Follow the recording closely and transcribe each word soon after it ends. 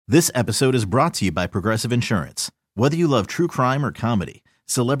This episode is brought to you by Progressive Insurance. Whether you love true crime or comedy,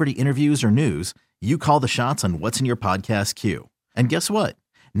 celebrity interviews or news, you call the shots on what's in your podcast queue. And guess what?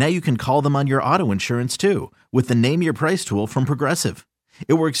 Now you can call them on your auto insurance too with the Name Your Price tool from Progressive.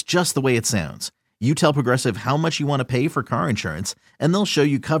 It works just the way it sounds. You tell Progressive how much you want to pay for car insurance, and they'll show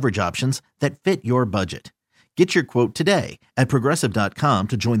you coverage options that fit your budget. Get your quote today at Progressive.com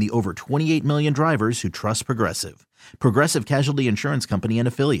to join the over 28 million drivers who trust Progressive. Progressive Casualty Insurance Company and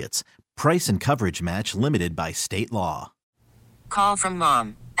Affiliates. Price and coverage match limited by state law. Call from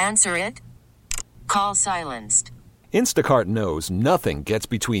mom. Answer it. Call silenced. Instacart knows nothing gets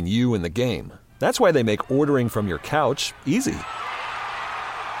between you and the game. That's why they make ordering from your couch easy.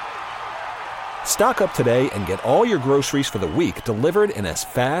 Stock up today and get all your groceries for the week delivered in as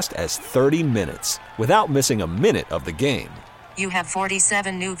fast as 30 minutes without missing a minute of the game. You have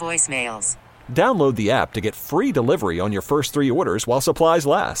 47 new voicemails. Download the app to get free delivery on your first 3 orders while supplies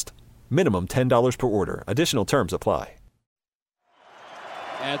last. Minimum $10 per order. Additional terms apply.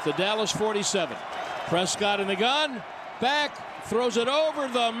 At the Dallas 47. Prescott in the gun. Back. Throws it over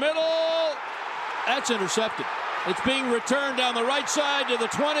the middle. That's intercepted. It's being returned down the right side to the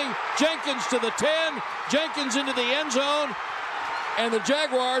 20. Jenkins to the 10. Jenkins into the end zone. And the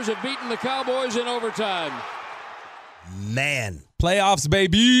Jaguars have beaten the Cowboys in overtime. Man. Playoffs,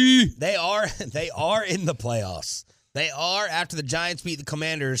 baby. They are in the playoffs. They are after the Giants beat the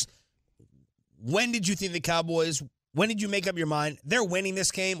Commanders. When did you think the Cowboys, when did you make up your mind they're winning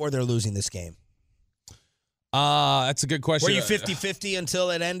this game or they're losing this game? That's a good question. Were you 50-50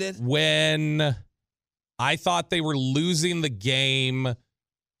 until it ended? When I thought they were losing the game,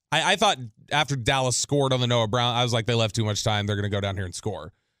 I thought after Dallas scored on the Noah Brown, I was like, they left too much time. They're going to go down here and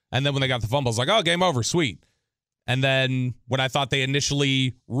score. And then when they got the fumble, I was like, oh, game over, sweet. And then when I thought they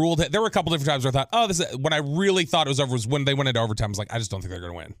initially ruled it, there were a couple different times where I thought, oh, this is, when I really thought it was over was when they went into overtime. I was like, I just don't think they're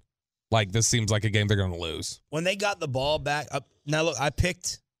going to win. Like, this seems like a game they're going to lose. When they got the ball back up, now look, I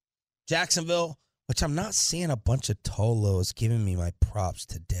picked Jacksonville, which I'm not seeing a bunch of Tolos giving me my props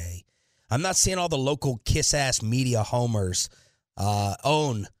today. I'm not seeing all the local kiss-ass media homers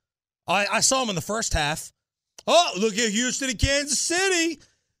own. I saw them in the first half. Oh, look at Houston and Kansas City.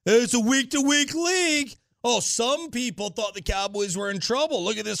 It's a week-to-week league. Oh, some people thought the Cowboys were in trouble.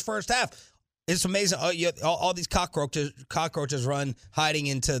 Look at this first half. It's amazing. All these cockroaches run hiding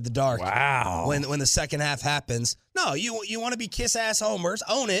into the dark. Wow. When the second half happens. No, you want to be kiss-ass homers.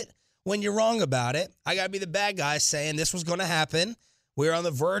 Own it when you're wrong about it. I got to be the bad guy saying this was going to happen. We're on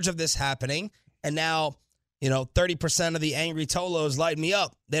the verge of this happening. And now, 30% of the angry Tolos light me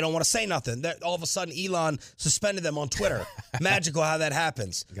up. They don't want to say nothing. All of a sudden, Elon suspended them on Twitter. Magical how that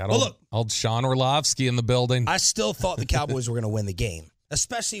happens. Got old Sean Orlovsky in the building. I still thought the Cowboys were going to win the game,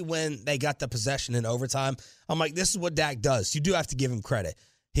 especially when they got the possession in overtime. I'm like, this is what Dak does. You do have to give him credit.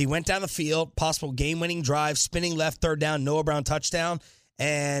 He went down the field, possible game-winning drive, spinning left, third down, Noah Brown touchdown.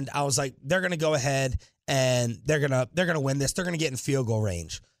 And I was like, they're going to go ahead and they're gonna win this. They're going to get in field goal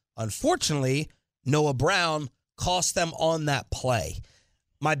range. Unfortunately, Noah Brown cost them on that play.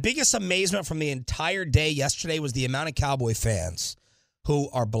 My biggest amazement from the entire day yesterday was the amount of Cowboy fans who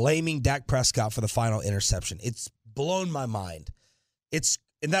are blaming Dak Prescott for the final interception. It's blown my mind.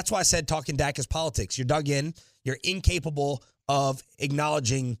 And that's why I said talking Dak is politics. You're dug in. You're incapable of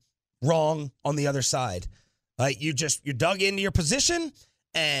acknowledging wrong on the other side. You're dug into your position,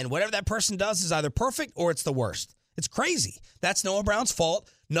 and whatever that person does is either perfect or it's the worst. It's crazy. That's Noah Brown's fault.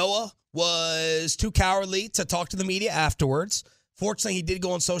 Noah was too cowardly to talk to the media afterwards. Fortunately, he did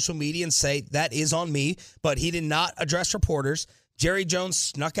go on social media and say, that is on me, but he did not address reporters. Jerry Jones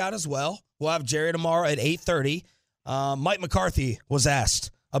snuck out as well. We'll have Jerry tomorrow at 8:30. Mike McCarthy was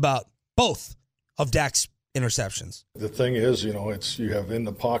asked about both of Dak's interceptions. The thing is, it's you have in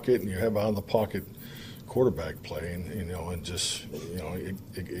the pocket and you have on the pocket quarterback play, and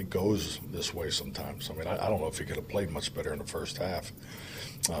it goes this way sometimes. I mean, I don't know if he could have played much better in the first half.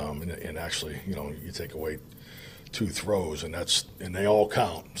 And actually, you take away 2 throws, and they all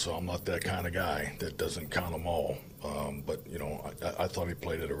count. So I'm not that kind of guy that doesn't count them all. But I thought he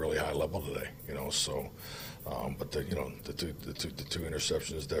played at a really high level today. But the two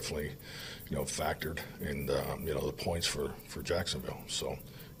interceptions definitely factored in the points for Jacksonville. So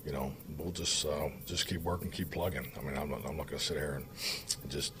we'll just keep working, keep plugging. I mean, I'm not going to sit here and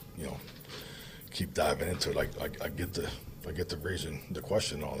just keep diving into it. I get the reason, the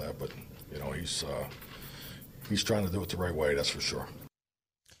question, and all that, but he's trying to do it the right way. That's for sure.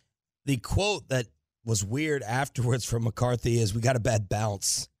 The quote that was weird afterwards from McCarthy is, "We got a bad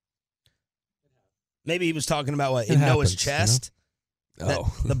bounce." Maybe he was talking about what in Noah's chest.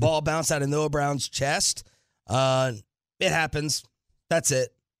 The ball bounced out of Noah Brown's chest. It happens. That's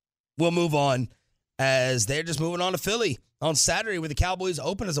it. we'll move on as they're just moving on to Philly on Saturday, where the Cowboys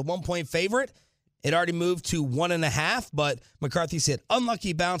open as a 1-point favorite. It already moved to 1.5, but McCarthy said,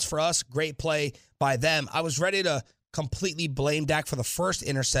 unlucky bounce for us. Great play by them. I was ready to completely blame Dak for the first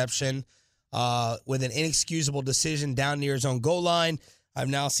interception with an inexcusable decision down near his own goal line. I've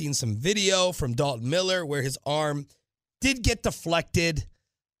now seen some video from Dalton Miller where his arm did get deflected.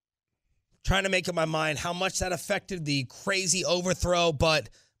 Trying to make up my mind how much that affected the crazy overthrow, but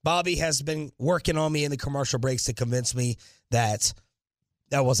Bobby has been working on me in the commercial breaks to convince me that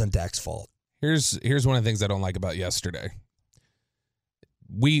that wasn't Dak's fault. Here's one of the things I don't like about yesterday.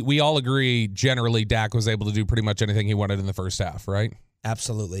 We all agree generally Dak was able to do pretty much anything he wanted in the first half, right?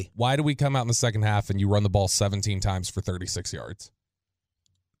 Absolutely. Why do we come out in the second half and you run the ball 17 times for 36 yards?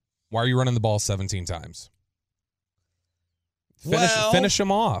 Why are you running the ball 17 times? Finish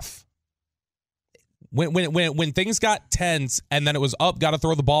them off. When things got tense and then it was up, got to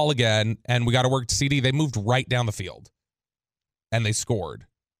throw the ball again, and we got to work to CD, they moved right down the field and they scored.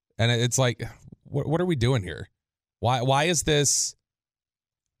 And it's like, what are we doing here? Why is this?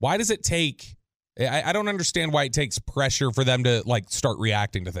 Why does it take? I don't understand why it takes pressure for them to like start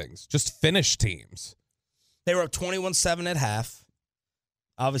reacting to things. Just finish teams. They were up 21-7 at half.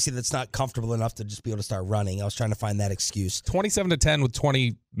 Obviously, that's not comfortable enough to just be able to start running. I was trying to find that excuse. 27-10 with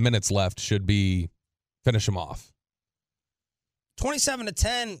 20 minutes left should be finish them off.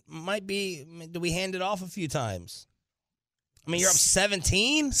 27-10 might be. Do we hand it off a few times? I mean, you're up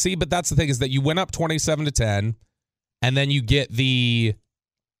 17. See, but that's the thing is that you went up 27-10, and then you get the.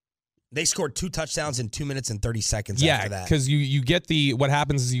 They scored 2 touchdowns in 2 minutes and 30 seconds after that. Yeah, because you get the. What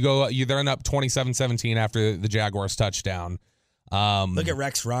happens is you then up 27-17 after the Jaguars touchdown. Look at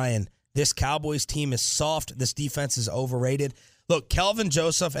Rex Ryan. This Cowboys team is soft. This defense is overrated. Look, Kelvin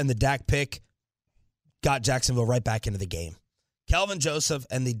Joseph and the Dak pick got Jacksonville right back into the game. Kelvin Joseph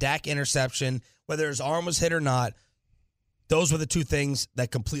and the Dak interception, whether his arm was hit or not, those were the two things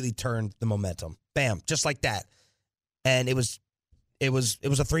that completely turned the momentum. Bam, just like that. And it was a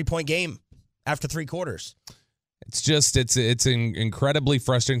 3-point game after 3 quarters. It's just it's incredibly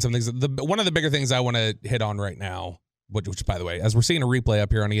frustrating. Some things. One of the bigger things I want to hit on right now, which by the way, as we're seeing a replay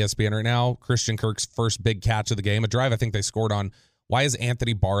up here on ESPN right now, Christian Kirk's first big catch of the game, a drive I think they scored on. Why is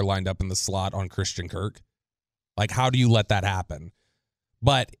Anthony Barr lined up in the slot on Christian Kirk? Like, how do you let that happen?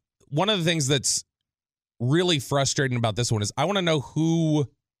 But one of the things that's really frustrating about this one is I want to know who,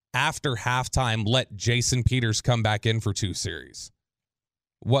 after halftime, let Jason Peters come back in for 2 series.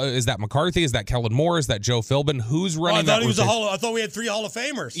 What is that? McCarthy? Is that Kellen Moore? Is that Joe Philbin? Who's running? I thought we had 3 Hall of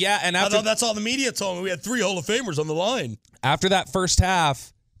Famers. Yeah, and I thought that's all the media told me. We had 3 Hall of Famers on the line. After that first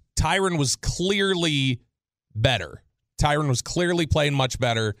half, Tyron was clearly better. Tyron was clearly playing much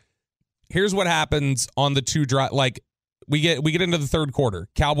better. Here's what happens on the 2 drive. Like we get into the third quarter.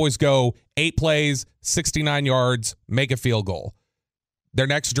 Cowboys go 8 plays, 69 yards, make a field goal. Their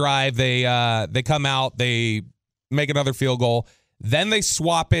next drive, they come out, they make another field goal. Then they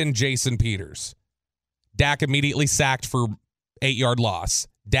swap in Jason Peters. Dak immediately sacked for 8-yard loss.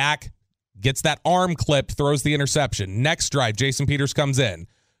 Dak gets that arm clipped, throws the interception. Next drive, Jason Peters comes in.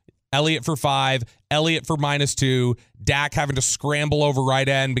 Elliott for 5, Elliott for -2. Dak having to scramble over right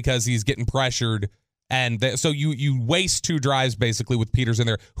end because he's getting pressured. And so you waste 2 drives basically with Peters in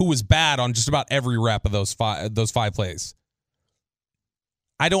there, who was bad on just about every rep of those 5 plays.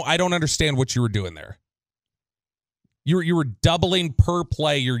 I don't understand what you were doing there. You were doubling per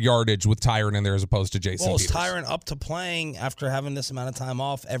play your yardage with Tyron in there as opposed to Jason Peters. Is Tyron up to playing after having this amount of time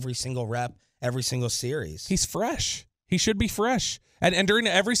off every single rep, every single series? He's fresh. He should be fresh. And during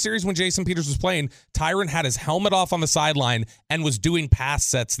every series when Jason Peters was playing, Tyron had his helmet off on the sideline and was doing pass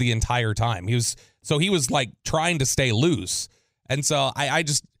sets the entire time. He was like trying to stay loose. And so I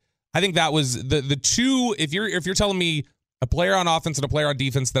think that was the 2. If you're telling me a player on offense and a player on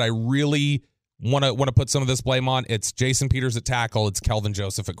defense that I really want to put some of this blame on, it's Jason Peters at tackle, it's Kelvin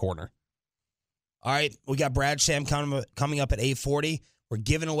Joseph at corner. All right, we got Brad Sham coming up at 8:40. We're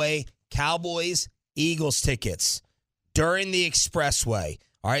giving away Cowboys Eagles tickets during the Expressway.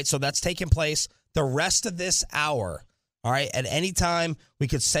 All right, so that's taking place the rest of this hour. All right, at any time, we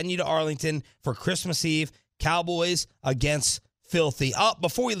could send you to Arlington for Christmas Eve, Cowboys against Filthy.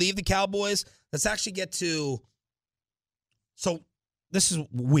 Before we leave the Cowboys, let's actually get to... So this is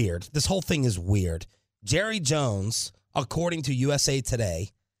weird. This whole thing is weird. Jerry Jones, according to USA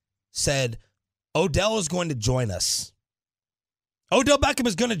Today, said Odell is going to join us. Odell Beckham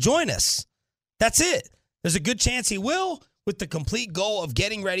is going to join us. That's it. There's a good chance he will, with the complete goal of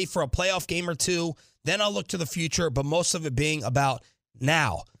getting ready for a playoff game or 2. Then I'll look to the future, but most of it being about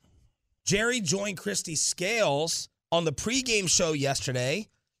now. Jerry joined Christy Scales on the pregame show yesterday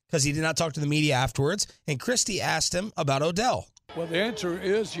because he did not talk to the media afterwards. And Christie asked him about Odell. Well, the answer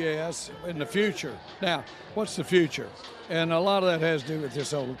is yes in the future. Now, what's the future? And a lot of that has to do with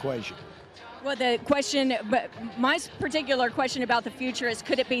this whole equation. Well, the question, but my particular question about the future is,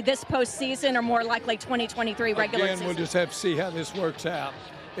 could it be this postseason or more likely 2023 regular season? Again, we'll just have to see how this works out.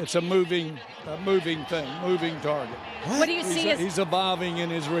 It's a moving thing, moving target. What do you see as... He's evolving in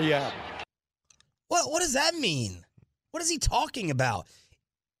his reality. What does that mean? What is he talking about?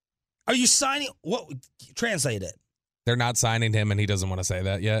 Are you signing? What? Translate it. They're not signing him, and he doesn't want to say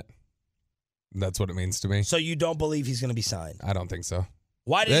that yet. That's what it means to me. So you don't believe he's going to be signed? I don't think so.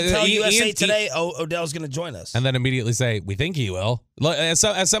 Why did he tell USA Today Odell's going to join us? And then immediately say, we think he will. As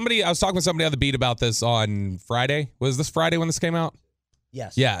somebody, I was talking with somebody on the beat about this on Friday. Was this Friday when this came out?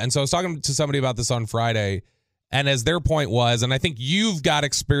 Yes. Yeah, and so I was talking to somebody about this on Friday, and as their point was, and I think you've got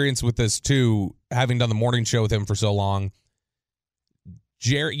experience with this too, having done the morning show with him for so long,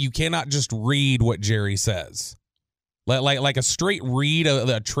 Jerry, you cannot just read what Jerry says. Like a straight read,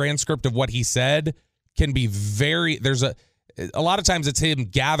 a transcript of what he said can be very, there's a lot of times it's him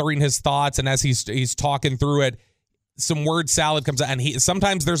gathering his thoughts, and as he's talking through it, some word salad comes out, and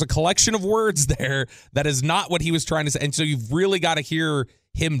sometimes there's a collection of words there that is not what he was trying to say, and so you've really got to hear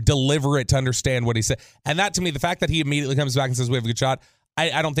him deliver it to understand what he said. And that, to me, the fact that he immediately comes back and says we have a good shot,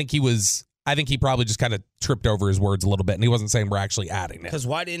 I don't think he was. I think he probably just kind of tripped over his words a little bit, and he wasn't saying we're actually adding it. Because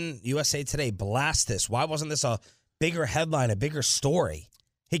why didn't USA Today blast this? Why wasn't this a bigger headline, a bigger story?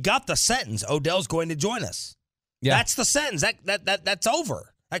 He got the sentence, Odell's going to join us. Yeah. That's the sentence. That's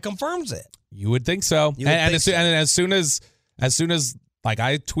over. That confirms it. You would think so. And as soon as like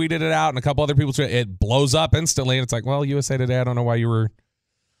I tweeted it out and a couple other people tweeted it, blows up instantly, and it's like, well, USA Today, I don't know why you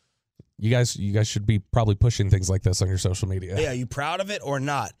guys should be probably pushing things like this on your social media. Yeah, are you proud of it or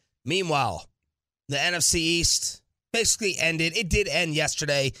not? Meanwhile, the NFC East basically ended. It did end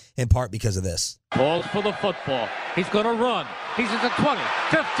yesterday in part because of this. Balls for the football. He's going to run. He's at the 20,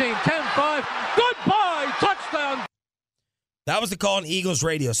 15, 10, 5. Goodbye! Touchdown! That was the call on Eagles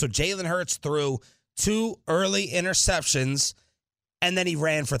radio. So Jalen Hurts threw 2 early interceptions, and then he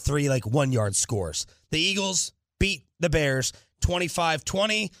ran for 3 1-yard scores. The Eagles beat the Bears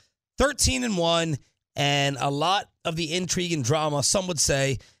 25-20, 13-1, and a lot of the intrigue and drama, some would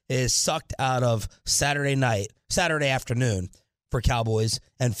say, is sucked out of Saturday afternoon for Cowboys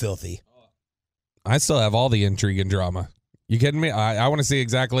and Filthy. I still have all the intrigue and drama. You kidding me? I want to see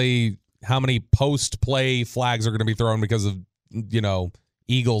exactly how many post-play flags are going to be thrown because of,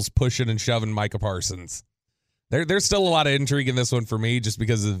 Eagles pushing and shoving Micah Parsons. There's still a lot of intrigue in this one for me just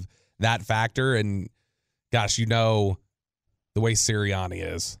because of that factor. And, gosh, the way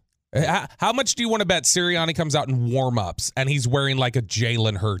Sirianni is. How much do you want to bet Sirianni comes out in warm-ups and he's wearing like a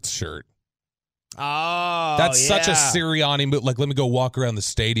Jalen Hurts shirt? Oh, that's such a Sirianni move. Like, let me go walk around the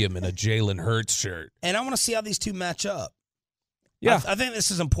stadium in a Jalen Hurts shirt. And I want to see how these two match up. Yeah. I think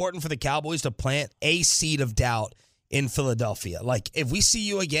this is important for the Cowboys to plant a seed of doubt in Philadelphia. Like, if we see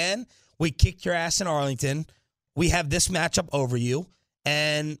you again, we kick your ass in Arlington. We have this matchup over you.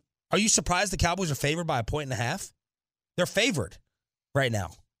 And are you surprised the Cowboys are favored by 1.5? They're favored right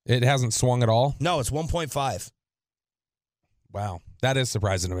now. It hasn't swung at all? No, it's 1.5. Wow. That is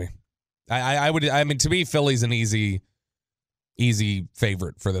surprising to me. To me, Philly's an easy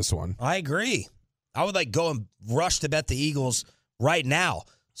favorite for this one. I agree. I would go and rush to bet the Eagles right now.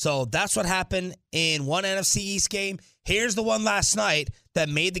 So that's what happened in one NFC East game. Here's the one last night that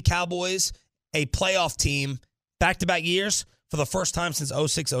made the Cowboys a playoff team back-to-back years for the first time since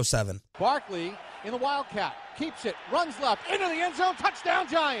 06-07. Barkley in the Wildcat. Keeps it. Runs left. Into the end zone. Touchdown,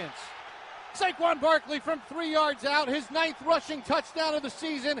 Giants. Saquon Barkley from 3 yards out. His 9th rushing touchdown of the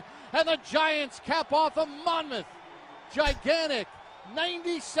season. And the Giants cap off a monmouth, gigantic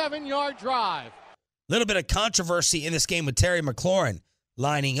 97-yard drive. Little bit of controversy in this game with Terry McLaurin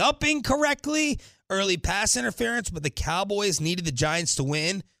lining up incorrectly, early pass interference, but the Cowboys needed the Giants to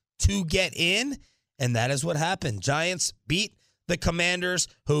win to get in, and that is what happened. Giants beat the Commanders,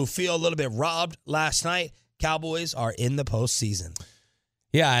 who feel a little bit robbed last night. Cowboys are in the postseason.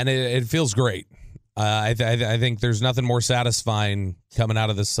 Yeah, and it feels great. I think there's nothing more satisfying coming out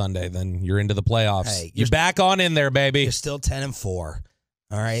of this Sunday than you're into the playoffs. Hey, you're back on in there, baby. You're still 10-4. All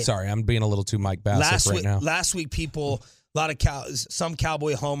right. Sorry, I'm being a little too Mike Bassett now. Last week, some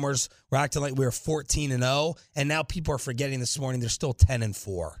Cowboy homers were acting like we were 14-0, and now people are forgetting this morning they're still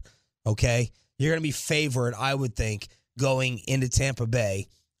 10-4. Okay, you're going to be favored, I would think, going into Tampa Bay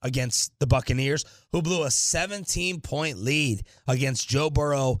against the Buccaneers, who blew a 17-point lead against Joe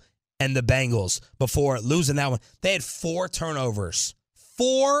Burrow and the Bengals before losing that one. They had 4 turnovers.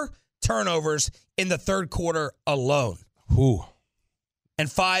 4 turnovers in the third quarter alone. Ooh.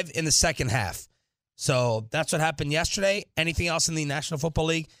 and 5 in the second half. So that's what happened yesterday. Anything else in the National Football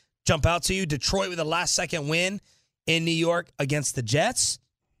League jump out to you? Detroit with a last-second win in New York against the Jets.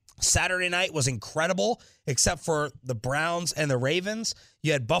 Saturday night was incredible, except for the Browns and the Ravens.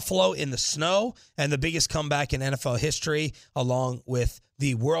 You had Buffalo in the snow, and the biggest comeback in NFL history, along with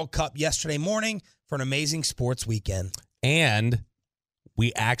the World Cup yesterday morning for an amazing sports weekend. And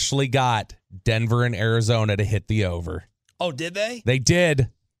we actually got Denver and Arizona to hit the over. Oh, did they? They did.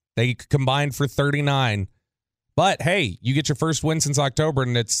 They combined for 39. But, hey, you get your first win since October,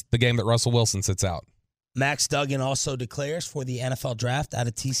 and it's the game that Russell Wilson sits out. Max Duggan also declares for the NFL draft out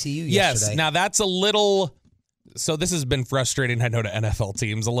of TCU yesterday. Yes, now that's a little... So this has been frustrating, I know, to NFL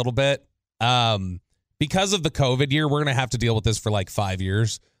teams a little bit. Because of the COVID year, we're going to have to deal with this for like 5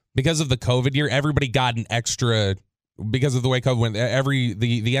 years. Because of the COVID year, everybody got an extra... Because of the way COVID went,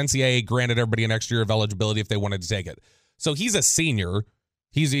 the NCAA granted everybody an extra year of eligibility if they wanted to take it. So he's a senior.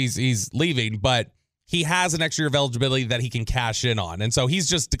 He's leaving, but he has an extra year of eligibility that he can cash in on. And so he's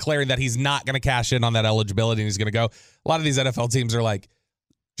just declaring that he's not going to cash in on that eligibility and he's going to go. A lot of these NFL teams are like,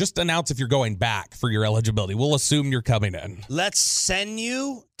 just announce if you're going back for your eligibility. We'll assume you're coming in. Let's send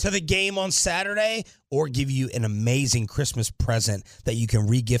you to the game on Saturday or give you an amazing Christmas present that you can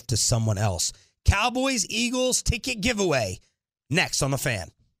re-gift to someone else. Cowboys, Eagles ticket giveaway. Next on The Fan.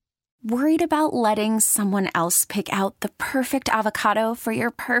 Worried about letting someone else pick out the perfect avocado for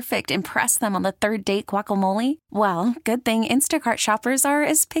your perfect impress them on the third date guacamole? Well, good thing Instacart shoppers are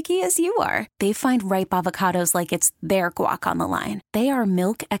as picky as you are. They find ripe avocados like it's their guac on the line. They are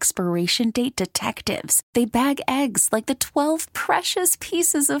milk expiration date detectives. They bag eggs like the 12 precious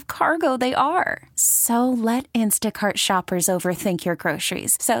pieces of cargo they are. So let Instacart shoppers overthink your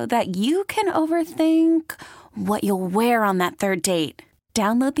groceries so that you can overthink what you'll wear on that third date.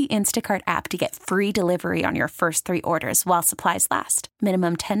 Download the Instacart app to get free delivery on your first 3 orders while supplies last.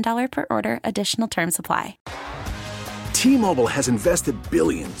 Minimum $10 per order. Additional terms apply. T-Mobile has invested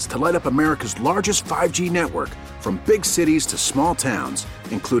billions to light up America's largest 5G network, from big cities to small towns,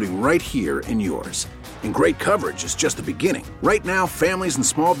 including right here in yours. And great coverage is just the beginning. Right now, families and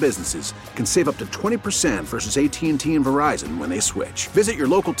small businesses can save up to 20% versus AT&T and Verizon when they switch. Visit your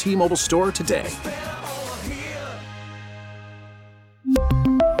local T-Mobile store today.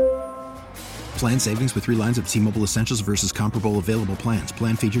 Plan savings with 3 lines of T-Mobile Essentials versus comparable available plans.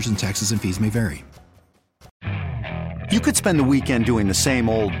 Plan features and taxes and fees may vary. You could spend the weekend doing the same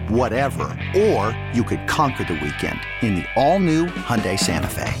old whatever, or you could conquer the weekend in the all-new Hyundai Santa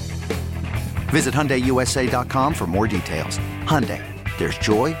Fe. Visit HyundaiUSA.com for more details. Hyundai, there's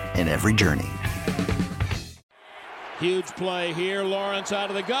joy in every journey. Huge play here. Lawrence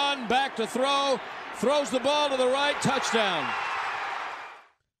out of the gun, back to throw. Throws the ball to the right. Touchdown.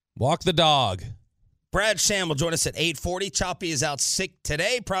 Walk the dog. Brad Sham will join us at 8:40. Choppy is out sick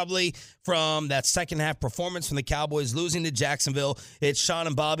today, probably from that second half performance from the Cowboys losing to Jacksonville. It's Sean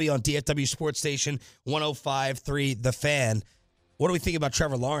and Bobby on DFW Sports Station 105.3 The Fan. What do we think about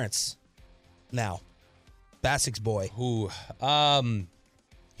Trevor Lawrence now? Basic's boy. Ooh,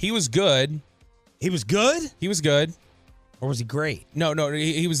 he was good. He was good? He was good. Or was he great? No,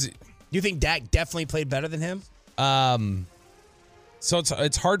 he was. You think Dak definitely played better than him? So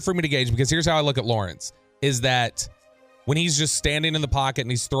it's hard for me to gauge, because here's how I look at Lawrence, is that when he's just standing in the pocket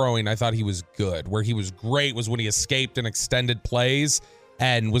and he's throwing, I thought he was good. Where he was great was when he escaped and extended plays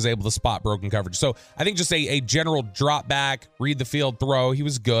and was able to spot broken coverage. So I think just a general drop back, read the field, throw, he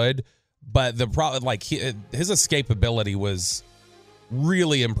was good. But the problem, like his escapability was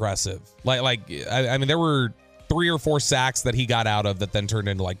really impressive. I mean, there were 3 or 4 sacks that he got out of that then turned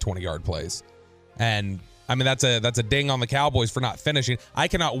into like 20-yard plays. And I mean, that's a ding on the Cowboys for not finishing. I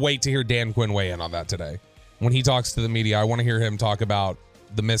cannot wait to hear Dan Quinn weigh in on that today. When he talks to the media, I want to hear him talk about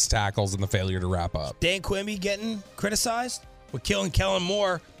the missed tackles and the failure to wrap up. Dan Quinn be getting criticized? With killing Kellen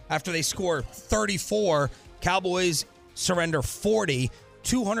Moore after they score 34. Cowboys surrender 40,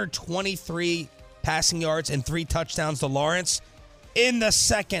 223 passing yards and 3 touchdowns to Lawrence in the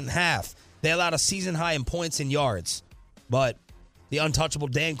second half. They allowed a season high in points and yards. But the untouchable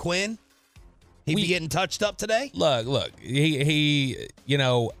Dan Quinn, he be getting touched up today? Look, he you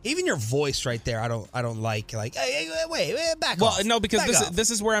know, even your voice right there, I don't like hey, wait, back off. Well, no, because this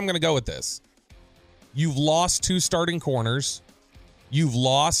is where I'm going to go with this. You've lost 2 starting corners. You've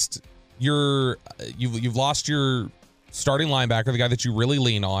lost your starting linebacker, the guy that you really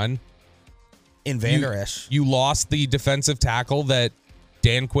lean on. In Vander Esch. You lost the defensive tackle that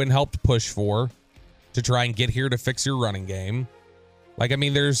Dan Quinn helped push for to try and get here to fix your running game. Like, I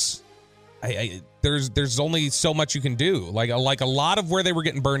mean, there's only so much you can do. Like a lot of where they were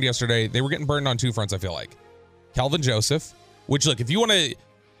getting burned yesterday, they were getting burned on 2 fronts, I feel like. Kelvin Joseph Which, look, if you want to,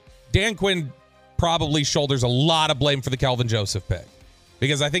 Dan Quinn probably shoulders a lot of blame for the Kelvin Joseph pick,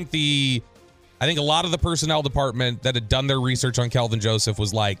 because I think a lot of the personnel department that had done their research on Kelvin Joseph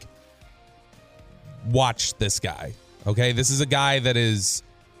was like, watch this guy. Okay, this is a guy that is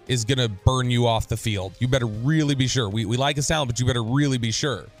going to burn you off the field. You better really be sure. We like his talent, but you better really be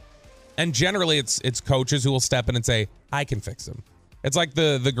sure. And generally, it's coaches who will step in and say, I can fix him. It's like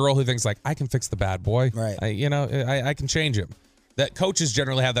the girl who thinks, like, I can fix the bad boy. Right. I can change him. That coaches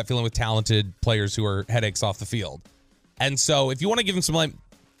generally have that feeling with talented players who are headaches off the field. And so if you want to give him some blame,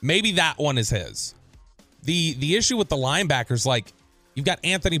 maybe that one is his. The issue with the linebackers, like, you've got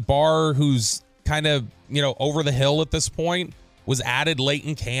Anthony Barr, who's kind of, over the hill at this point, was added late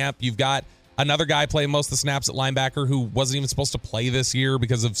in camp. You've got another guy playing most of the snaps at linebacker who wasn't even supposed to play this year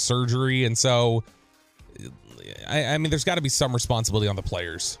because of surgery. And so, I mean, there's got to be some responsibility on the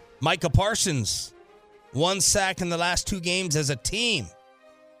players. Micah Parsons, 1 sack in the last 2 games as a team.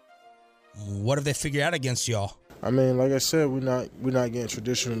 What have they figured out against y'all? I mean, like I said, we're not getting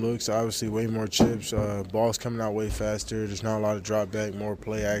traditional looks. Obviously, way more chips. Balls coming out way faster. There's not a lot of drop back, more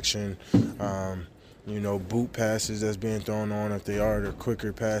play action. Boot passes that's being thrown on. If they are, they're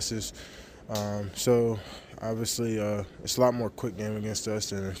quicker passes. So obviously, it's a lot more quick game against us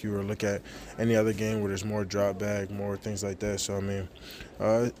than if you were to look at any other game where there's more drop back, more things like that. So I mean,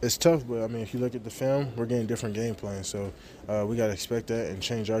 it's tough, but I mean, if you look at the film, we're getting different game plans. So we got to expect that and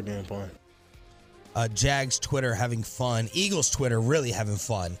change our game plan. Jags Twitter having fun. Eagles Twitter really having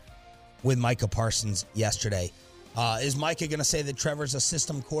fun with Micah Parsons yesterday. Is Micah going to say that Trevor's a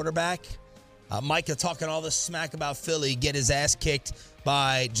system quarterback? Micah talking all this smack about Philly, get his ass kicked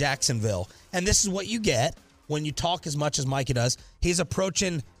by Jacksonville. And this is what you get when you talk as much as Micah does. He's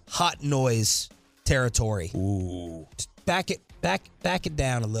approaching hot noise territory. Ooh. Back it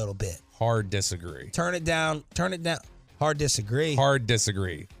down a little bit. Hard disagree. Turn it down. Hard disagree. Hard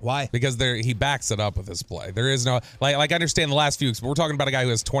disagree. Why? Because he backs it up with his play. There is no, like I understand the last few weeks, but we're talking about a guy who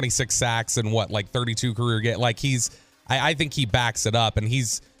has 26 sacks and 32 career games. Like I think he backs it up, and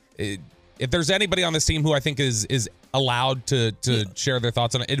if there's anybody on this team who I think is allowed to share their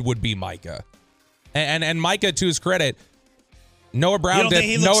thoughts on it would be Micah. And Micah, to his credit, Noah Brown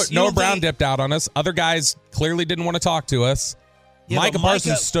dipped out on us. Other guys clearly didn't want to talk to us. Yeah, Micah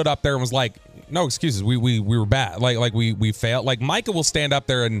Parsons stood up there and was like, no excuses. We were bad. Like we failed. Like Micah will stand up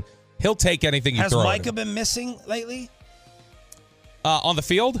there and he'll take anything you throw at him. Has Micah been missing lately? On the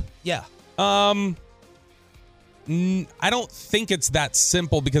field? Yeah. I don't think it's that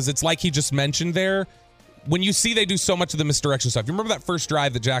simple, because it's like he just mentioned there. When you see they do so much of the misdirection stuff. You remember that first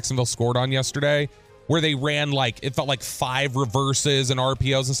drive that Jacksonville scored on yesterday, where they ran it felt like 5 reverses and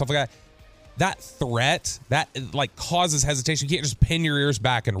RPOs and stuff like that? That threat, that causes hesitation. You can't just pin your ears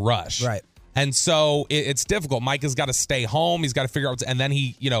back and rush. Right. And so it's difficult. Micah's got to stay home. He's got to figure out, and then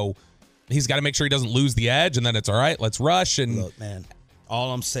he's got to make sure he doesn't lose the edge. And then it's all right, let's rush. And look, man,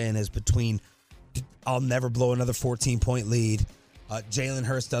 all I'm saying is I'll never blow another 14-point lead. Jalen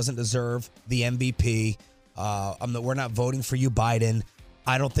Hurts doesn't deserve the MVP. We're not voting for you, Biden.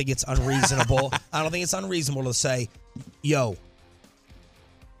 I don't think it's unreasonable. To say, yo,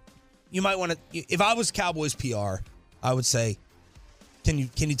 you might want to. If I was Cowboys PR, I would say, Can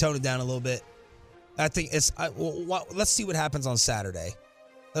you tone it down a little bit? I think let's see what happens on Saturday.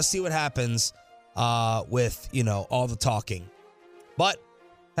 Let's see what happens with all the talking. But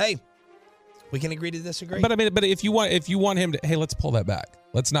hey, we can agree to disagree. But I mean, if you want him to, hey, let's pull that back.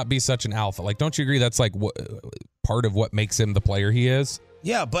 Let's not be such an alpha. Like, don't you agree that's part of what makes him the player he is?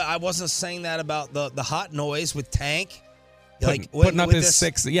 Yeah, but I wasn't saying that about the hot noise with Tank. Putting up his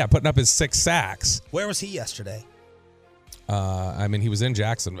 6 sacks. Where was he yesterday? He was in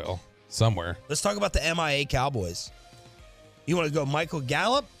Jacksonville somewhere. Let's talk about the MIA Cowboys. You want to go Michael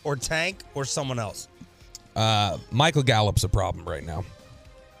Gallup or Tank or someone else? Michael Gallup's a problem right now.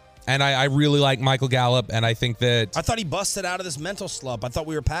 And I really like Michael Gallup, and I think that... I thought he busted out of this mental slump. I thought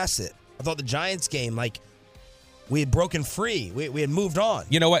we were past it. I thought the Giants game, we had broken free. We had moved on.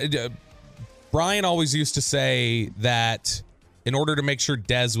 You know what? Brian always used to say that in order to make sure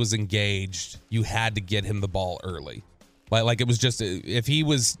Dez was engaged, you had to get him the ball early. Like it was just, if he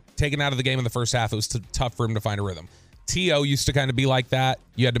was taken out of the game in the first half, it was tough for him to find a rhythm. T.O. used to kind of be like that.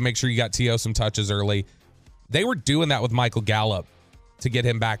 You had to make sure you got T.O. some touches early. They were doing that with Michael Gallup to get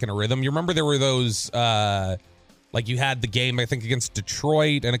him back in a rhythm. You remember there were those, you had the game, I think, against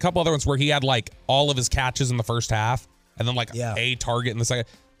Detroit and a couple other ones where he had all of his catches in the first half and then a target in the second.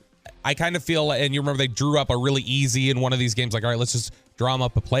 I kind of feel, and you remember they drew up a really easy in one of these games, all right, let's just draw him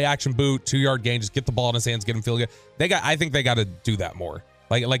up a play action boot, 2-yard gain, just get the ball in his hands, get him feeling good. I think they got to do that more.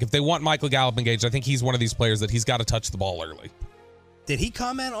 Like if they want Michael Gallup engaged, I think he's one of these players that he's got to touch the ball early. Did he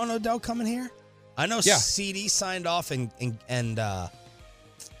comment on Odell coming here? I know CD signed off and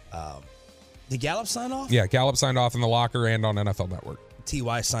did Gallup sign off? Yeah, Gallup signed off in the locker and on NFL Network.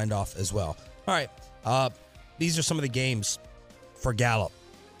 T.Y. signed off as well. All right. These are some of the games for Gallup.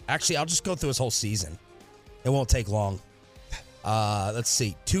 Actually, I'll just go through his whole season. It won't take long. Let's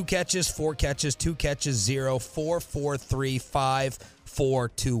see. 2 catches, 4 catches, 2 catches, 0, 4, 4, 3, 5, 4,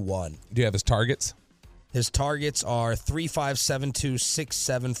 2, 1. Do you have his targets? His targets are 3, 5, 7, 2, 6,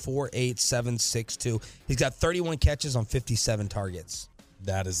 7, 4, 8, 7, 6, 2. He's got 31 catches on 57 targets.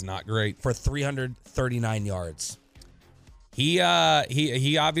 That is not great. For 339 yards. He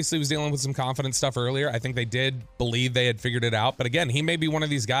obviously was dealing with some confidence stuff earlier. I think they did believe they had figured it out. But again, he may be one of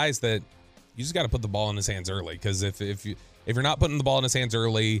these guys that you just got to put the ball in his hands early. Because if you're not putting the ball in his hands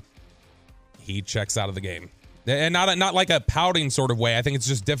early, he checks out of the game. And not like a pouting sort of way. I think it's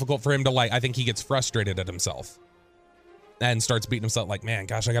just difficult for him to I think he gets frustrated at himself. And starts beating himself like, man,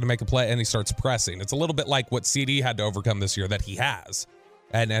 gosh, I got to make a play. And he starts pressing. It's a little bit like what CD had to overcome this year that he has.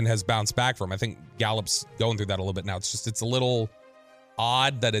 And has bounced back from. I think Gallup's going through that a little bit now. It's a little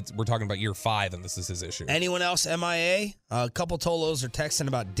odd that we're talking about year 5 and this is his issue. Anyone else MIA? A couple Tolos are texting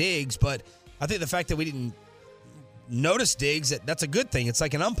about Diggs, but I think the fact that we didn't notice Diggs, that's a good thing. It's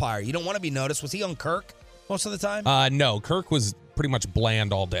like an umpire. You don't want to be noticed. Was he on Kirk most of the time? No, Kirk was pretty much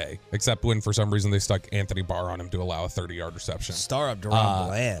bland all day, except when for some reason they stuck Anthony Barr on him to allow a 30-yard reception. Star up Deron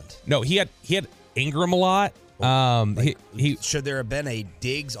Bland. No, he had Ingram a lot. Should there have been a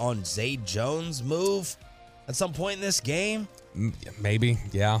Diggs on Zay Jones move at some point in this game? Maybe,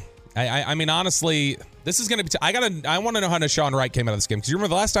 yeah. I mean, honestly, this is going to be. I want to know how Nashawn Wright came out of this game because you remember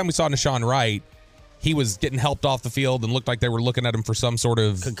the last time we saw Nashawn Wright, he was getting helped off the field and looked like they were looking at him for some sort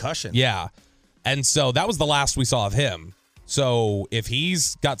of concussion. Yeah, and so that was the last we saw of him. So if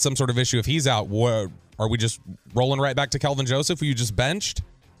he's got some sort of issue, if he's out, are we just rolling right back to Kelvin Joseph, who you just benched?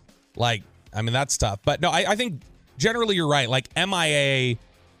 I mean, that's tough. But no, I think generally you're right. Like MIA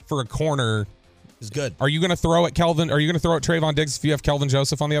for a corner is good. Are you going to throw at Kelvin? Are you going to throw at Trayvon Diggs if you have Kelvin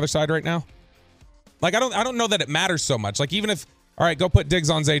Joseph on the other side right now? I don't know that it matters so much. Even if, all right, go put Diggs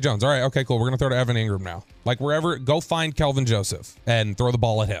on Zay Jones. All right, okay, cool. We're going to throw to Evan Ingram now. Wherever, go find Kelvin Joseph and throw the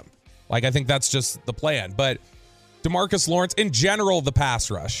ball at him. I think that's just the plan. But DeMarcus Lawrence, in general, the pass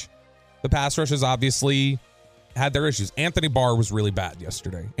rush has obviously had their issues. Anthony Barr was really bad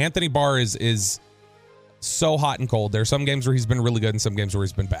yesterday. Anthony Barr is so hot and cold. There are some games where he's been really good and some games where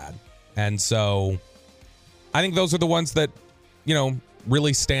he's been bad. And so I think those are the ones that,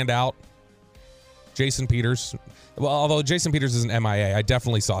 really stand out. Jason Peters. Well, although Jason Peters is an MIA, I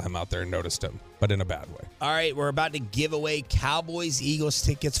definitely saw him out there and noticed him, but in a bad way. All right, we're about to give away Cowboys-Eagles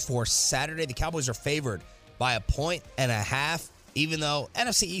tickets for Saturday. The Cowboys are favored by 1.5, even though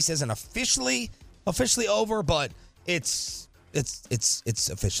NFC East isn't officially over, but it's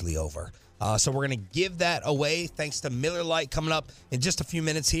officially over. So we're going to give that away thanks to Miller Lite coming up in just a few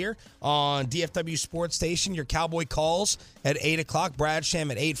minutes here on DFW Sports Station. Your Cowboy calls at 8 o'clock. Brad Sham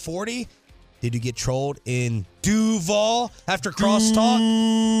at 8:40. Did you get trolled in Duval after crosstalk?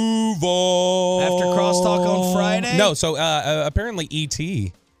 After crosstalk on Friday? No, so apparently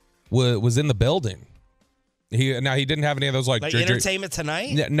E.T. was in the building. He didn't have any of those Entertainment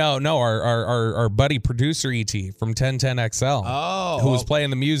Tonight? No, our buddy producer E.T. from 1010 XL, who was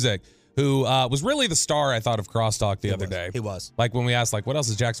playing the music, who was really the star, I thought, of Crosstalk the other day. He was. When we asked, what else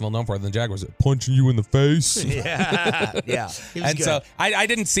is Jacksonville known for? And then Jaguars punching you in the face. Yeah. He was and good. so I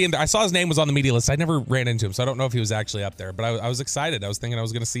didn't see him there. I saw his name was on the media list. I never ran into him, so I don't know if he was actually up there. But I was excited. I was thinking I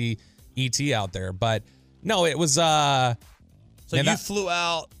was going to see E.T. out there. But no, it was... So you flew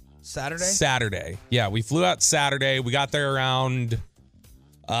out Saturday? Saturday. Yeah, we flew out Saturday. We got there around,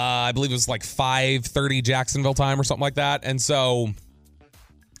 I believe it was 5:30 Jacksonville time or something like that. And so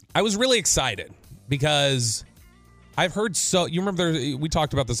I was really excited because I've heard you remember we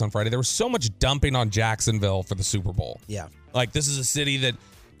talked about this on Friday. There was so much dumping on Jacksonville for the Super Bowl. Yeah. This is a city that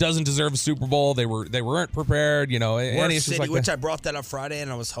doesn't deserve a Super Bowl. They weren't prepared, Worst city, which I brought that up Friday,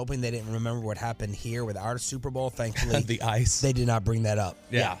 and I was hoping they didn't remember what happened here with our Super Bowl. Thankfully, the ice. They did not bring that up.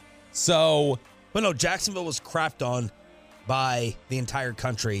 Yeah. So, but no, Jacksonville was crapped on by the entire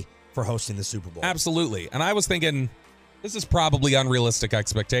country for hosting the Super Bowl. Absolutely. And I was thinking, this is probably unrealistic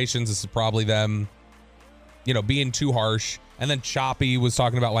expectations. This is probably them, being too harsh. And then Choppy was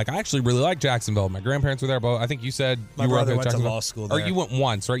talking about, I actually really like Jacksonville. My grandparents were there, but I think you said my brother went to law school there. Or you went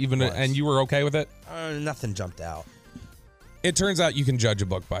once, right? And you were okay with it? Nothing jumped out. It turns out you can judge a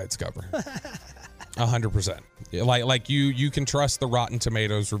book by its cover. 100%. You can trust the Rotten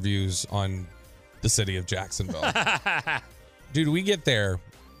Tomatoes reviews on the city of Jacksonville. dude, we get there.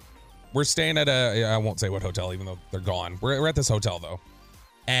 We're staying at I won't say what hotel, even though they're gone. We're at this hotel, though.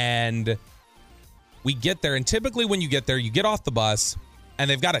 And we get there, and typically when you get there, you get off the bus, and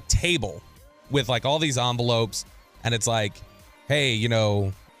they've got a table with, like, all these envelopes, and it's like, hey, you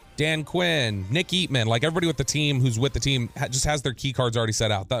know, Dan Quinn, Nick Eatman, like everybody with the team who's with the team just has their key cards already set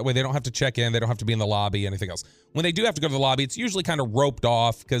out. That way they don't have to check in. They don't have to be in the lobby, anything else. When they do have to go to the lobby, it's usually kind of roped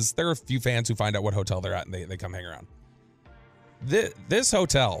off because there are a few fans who find out what hotel they're at and they come hang around. This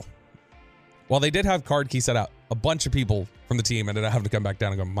hotel, while they did have card key set out, a bunch of people from the team ended up having to come back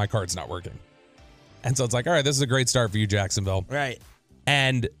down and go, my card's not working. And so it's like, all right, this is a great start for you, Jacksonville. Right.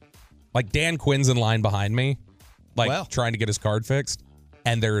 And like Dan Quinn's in line behind me, like trying to get his card fixed.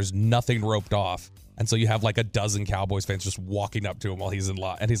 And there's nothing roped off. And so you have like a dozen Cowboys fans just walking up to him while he's in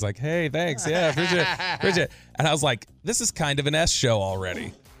line. And he's like, hey, thanks. Yeah, appreciate it. And I was like, this is kind of an S show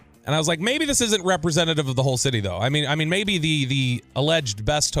already. And I was like, maybe this isn't representative of the whole city, though. I mean, maybe the alleged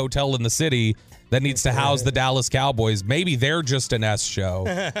best hotel in the city that needs to house the Dallas Cowboys, maybe they're just an S show.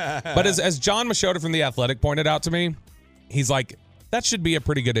 But as John Machota from The Athletic pointed out to me, he's like, that should be a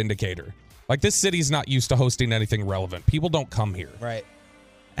pretty good indicator. Like, this city's not used to hosting anything relevant. People don't come here. Right.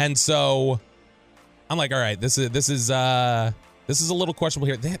 And so I'm like, all right, this is a little questionable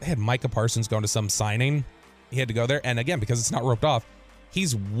here. They had Micah Parsons going to some signing. He had to go there. And again, because it's not roped off,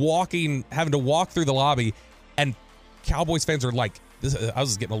 he's having to walk through the lobby, and Cowboys fans are like, I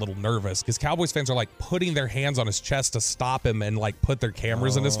was getting a little nervous because Cowboys fans are like putting their hands on his chest to stop him and like put their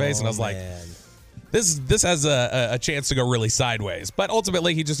cameras in his face. And I was like, this has a chance to go really sideways. But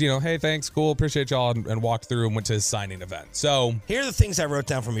ultimately, he just, hey, thanks, cool, appreciate y'all, and walked through and went to his signing event. So here are the things I wrote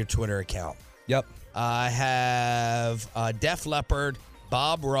down from your Twitter account. Yep. I have Def Leppard,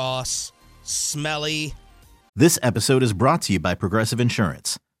 Bob Ross, Smelly. This episode is brought to you by Progressive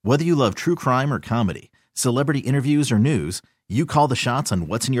Insurance. Whether you love true crime or comedy, celebrity interviews or news, you call the shots on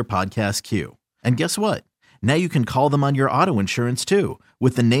what's in your podcast queue. And guess what? Now you can call them on your auto insurance too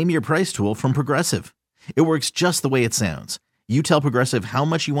with the Name Your Price tool from Progressive. It works just the way it sounds. You tell Progressive how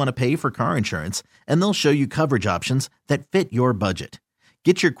much you want to pay for car insurance, and they'll show you coverage options that fit your budget.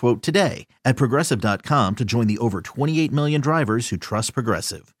 Get your quote today at Progressive.com to join the over 28 million drivers who trust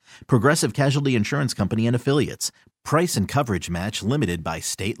Progressive. Progressive Casualty Insurance Company and Affiliates. Price and coverage match limited by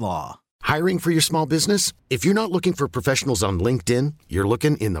state law. Hiring for your small business? If you're not looking for professionals on LinkedIn, you're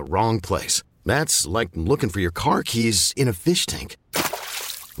looking in the wrong place. That's like looking for your car keys in a fish tank.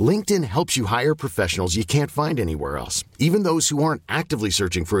 LinkedIn helps you hire professionals you can't find anywhere else, even those who aren't actively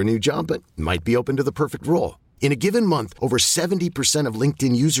searching for a new job but might be open to the perfect role. In a given month, over 70% of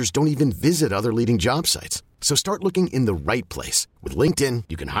LinkedIn users don't even visit other leading job sites. So start looking in the right place. With LinkedIn,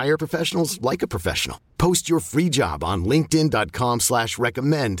 you can hire professionals like a professional. Post your free job on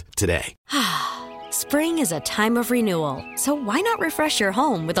linkedin.com/recommend today. Spring is a time of renewal, so why not refresh your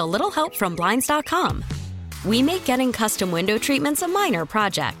home with a little help from Blinds.com? We make getting custom window treatments a minor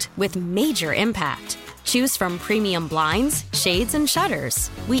project with major impact. Choose from premium blinds, shades, and shutters.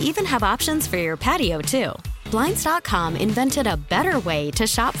 We even have options for your patio, too. Blinds.com invented a better way to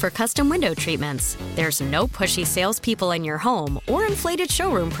shop for custom window treatments. There's no pushy salespeople in your home or inflated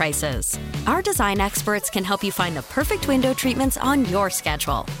showroom prices. Our design experts can help you find the perfect window treatments on your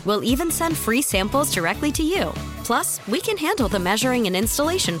schedule. We'll even send free samples directly to you. Plus, we can handle the measuring and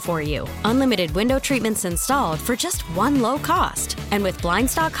installation for you. Unlimited window treatments installed for just one low cost. And with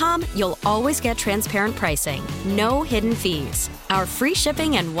Blinds.com, you'll always get transparent pricing. No hidden fees. Our free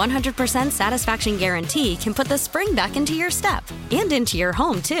shipping and 100% satisfaction guarantee can put the spring back into your step and into your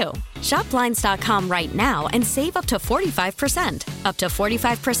home, too. Shop Blinds.com right now and save up to 45%. Up to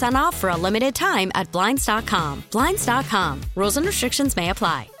 45% off for a limited time at Blinds.com. Blinds.com. Rules and restrictions may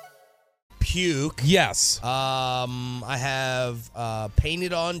apply. Puke. Yes. I have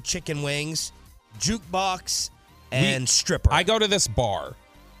painted on chicken wings, jukebox, and stripper. I go to this bar.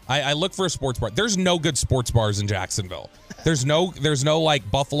 I look for a sports bar. There's no good sports bars in Jacksonville. There's no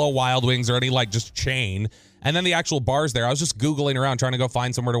like Buffalo Wild Wings or any like just chain. And then the actual bars there. I was just Googling around trying to go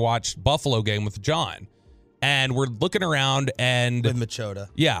find somewhere to watch Buffalo game with John. And we're looking around and with Machota.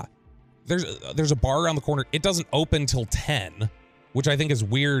 Yeah. There's a bar around the corner. It doesn't open till 10, which I think is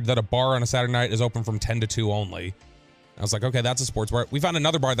weird that a bar on a Saturday night is open from 10 to 2 only. I was like, okay, that's a sports bar. We found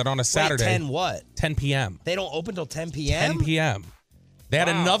another bar that on a Saturday. 10 what? 10 p.m. They don't open till 10 p.m.? 10 p.m. They had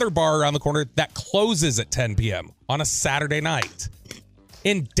another bar around the corner that closes at 10 p.m. on a Saturday night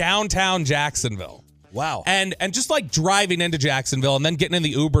in downtown Jacksonville. Wow. And just like driving into Jacksonville and then getting in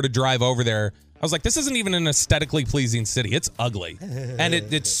the Uber to drive over there, I was like, this isn't even an aesthetically pleasing city. It's ugly. And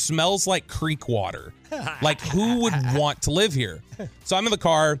it smells like creek water. Like, who would want to live here? So I'm in the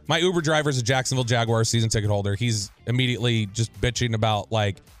car. My Uber driver is a Jacksonville Jaguars season ticket holder. He's immediately just bitching about,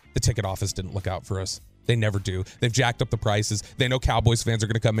 like, the ticket office didn't look out for us. They never do. They've jacked up the prices. They know Cowboys fans are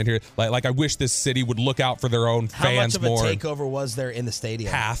going to come in here. Like I wish this city would look out for their own fans more. How much of a takeover was there in the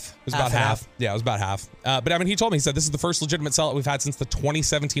stadium? Half. It was about half. Yeah, it was about half. But I mean, he told me, he said, this is the first legitimate sellout we've had since the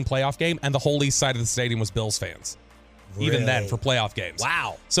 2017 playoff game, and the whole east side of the stadium was Bills fans. Really? Even then, for playoff games.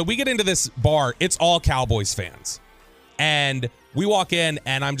 Wow. So we get into this bar. It's all Cowboys fans. And we walk in,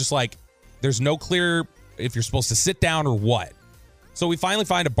 and I'm just like, there's no clear if you're supposed to sit down or what. So we finally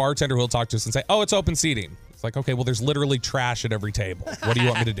find a bartender who'll talk to us and say, oh, it's open seating. It's like, okay, well, there's literally trash at every table. What do you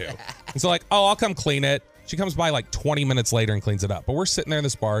want me to do? And so like, oh, I'll come clean it. She comes by like 20 minutes later and cleans it up. But we're sitting there in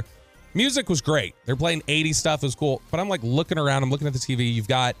this bar. Music was great. They're playing 80s stuff. It was cool. But I'm like looking around. I'm looking at the TV. You've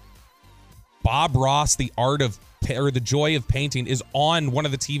got Bob Ross, the joy of painting is on one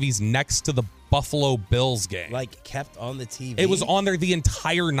of the TVs next to the Buffalo Bills game. Like kept on the TV? It was on there the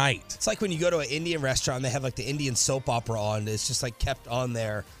entire night. It's like when you go to an Indian restaurant and they have like the Indian soap opera on. It's just like kept on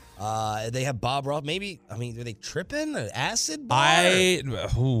there. They have Bob Ross. Maybe, I mean, are they tripping? An acid bar?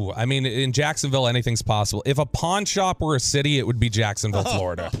 I mean, in Jacksonville, anything's possible. If a pawn shop were a city, it would be Jacksonville,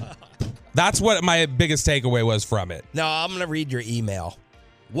 Florida. That's what my biggest takeaway was from it. No, I'm going to read your email.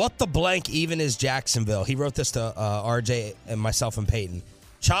 What the blank even is Jacksonville? He wrote this to RJ and myself and Peyton.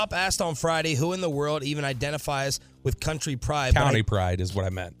 Chop asked on Friday who in the world even identifies with country pride. County pride is what I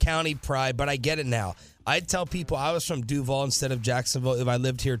meant. County pride, but I get it now. I'd tell people I was from Duval instead of Jacksonville if I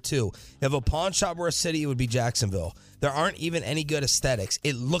lived here too. If a pawn shop were a city, it would be Jacksonville. There aren't even any good aesthetics.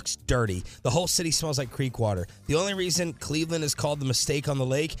 It looks dirty. The whole city smells like creek water. The only reason Cleveland is called the mistake on the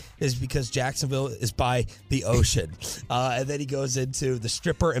lake is because Jacksonville is by the ocean. And then he goes into the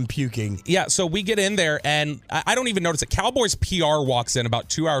stripper and puking. Yeah, so we get in there, and I don't even notice it. Cowboys PR walks in about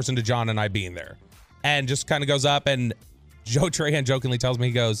 2 hours into John and I being there and just kind of goes up, and Joe Trahan jokingly tells me,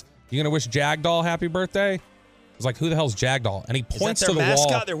 he goes, you going to wish Jagdoll happy birthday? I was like, who the hell's Jagdoll? And he points to the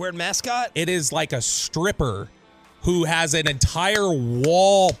mascot? wall. Their weird mascot? It is like a stripper who has an entire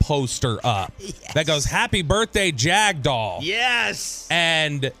wall poster up that goes, happy birthday, Jagdoll. Yes.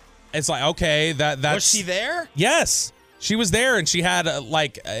 And it's like, okay, that's... Was she there? Yes. She was there, and she had,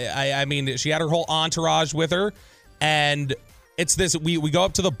 she had her whole entourage with her, and... It's this, we go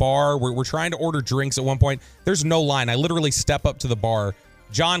up to the bar. We're trying to order drinks at one point. There's no line. I literally step up to the bar.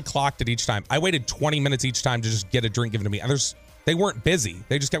 John clocked it each time. I waited 20 minutes each time to just get a drink given to me. And they weren't busy.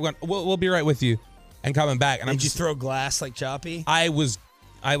 They just kept going, we'll be right with you, and coming back. And Did you throw glass like Choppy? I was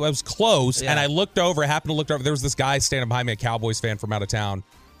close, and I looked over. I happened to look over. There was this guy standing behind me, a Cowboys fan from out of town.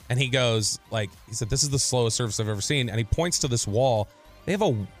 And he goes, he said, this is the slowest service I've ever seen. And he points to this wall. They have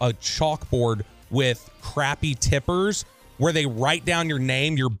a chalkboard with crappy tippers where they write down your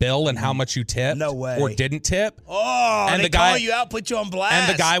name, your bill, and how much you tip. No way. Or didn't tip. Oh, and they call you out, put you on blast.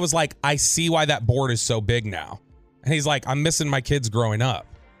 And the guy was like, I see why that board is so big now. And he's like, I'm missing my kids growing up,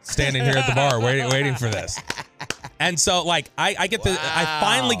 standing here at the bar waiting for this. And so, I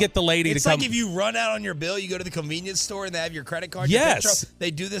finally get the lady to come. It's like if you run out on your bill, you go to the convenience store and they have your credit card. Yes. They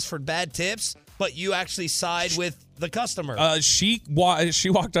do this for bad tips, but you actually side with the customer. She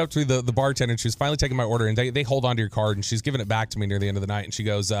walked up to the bartender, and she was finally taking my order, and they hold on to your card, and she's giving it back to me near the end of the night, and she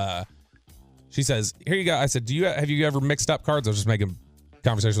goes, she says, here you go. I said, have you ever mixed up cards? I was just making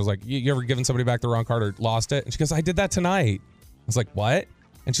conversation. I was like, you ever given somebody back the wrong card or lost it? And she goes, I did that tonight. I was like, what?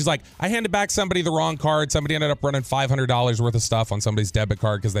 And she's like, I handed back somebody the wrong card. Somebody ended up running $500 worth of stuff on somebody's debit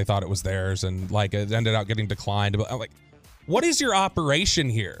card because they thought it was theirs, and it ended up getting declined. But I'm like, what is your operation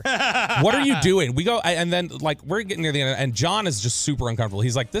here? What are you doing? We go, and then we're getting near the end, and John is just super uncomfortable.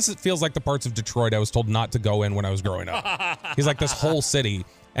 He's like, this feels like the parts of Detroit I was told not to go in when I was growing up. He's like, this whole city.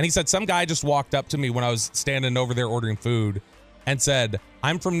 And he said, some guy just walked up to me when I was standing over there ordering food and said,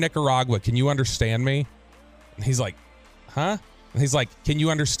 I'm from Nicaragua. Can you understand me? And he's like, huh? And he's like, can you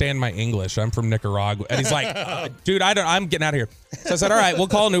understand my English? I'm from Nicaragua. And he's like, dude, I'm getting out of here. So I said, all right, we'll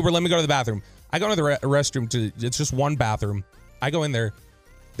call an Uber. Let me go to the bathroom. I go into the restroom. It's just one bathroom. I go in there.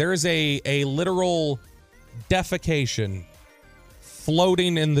 There is a literal defecation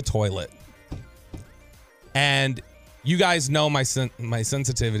floating in the toilet. And you guys know my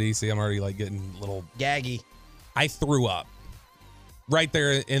sensitivity. See, I'm already getting a little gaggy. I threw up right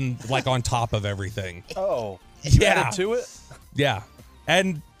there on top of everything. Oh, you added to it? Yeah.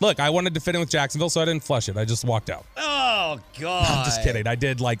 And look, I wanted to fit in with Jacksonville, so I didn't flush it. I just walked out. Oh, God. I'm just kidding. I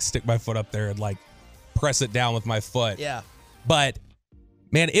did stick my foot up there and press it down with my foot. Yeah. But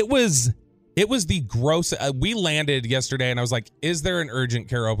man, it was It was the gross. We landed yesterday, and I was like, is there an urgent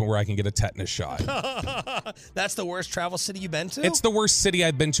care open where I can get a tetanus shot? That's the worst travel city you've been to? It's the worst city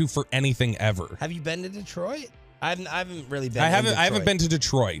I've been to for anything ever. Have you been to Detroit? I haven't really been. I haven't been to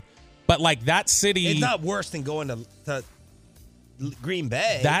Detroit, but like that city, it's not worse than going to Green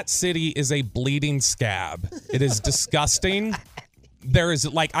Bay. That city is a bleeding scab. It is disgusting. There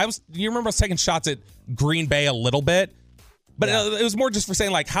is like you remember I was taking shots at Green Bay a little bit. But it was more just for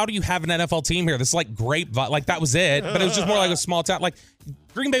saying, like, how do you have an NFL team here? This is like great. Like, that was it. But it was just more like a small town. Like,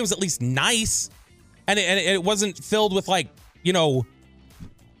 Green Bay was at least nice. And it wasn't filled with, like, you know.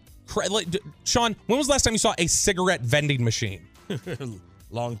 Sean, when was the last time you saw a cigarette vending machine?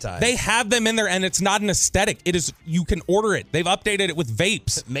 Long time. They have them in there, and it's not an aesthetic. It is, you can order it. They've updated it with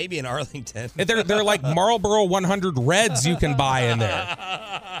vapes. Maybe in Arlington. They're like Marlboro 100 Reds you can buy in there.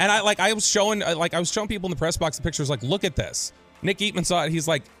 And I was showing people in the press box the pictures, like, look at this. Nick Eatman saw it. He's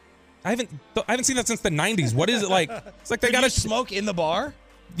like, I haven't seen that since the 90s. What is it like? It's like they got to smoke in the bar?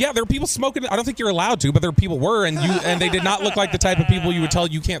 Yeah, there are people smoking. I don't think you're allowed to, but there are people were, and they did not look like the type of people you would tell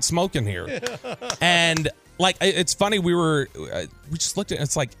you can't smoke in here. And like, it's funny, we just looked at it,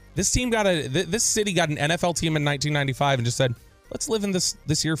 it's like, this city got an NFL team in 1995 and just said, let's live in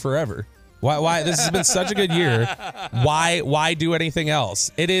this year forever. Why this has been such a good year. Why do anything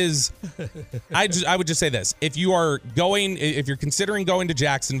else? It is, I would just say this. If you're considering going to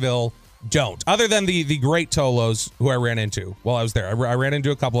Jacksonville, don't. Other than the great Tolos who I ran into while I was there. I ran into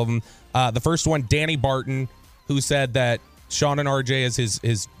a couple of them. The first one, Danny Barton, who said that Sean and RJ is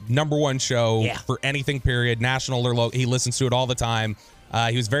his number one show for anything, period, national or local. He listens to it all the time.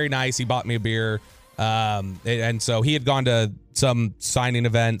 He was very nice. He bought me a beer. And so he had gone to some signing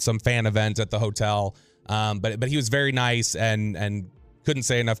event, some fan event at the hotel. But he was very nice and couldn't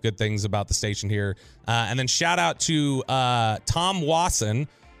say enough good things about the station here. And then shout out to Tom Wasson,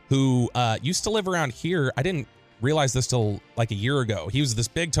 who used to live around here. I didn't realize this till like a year ago. He was this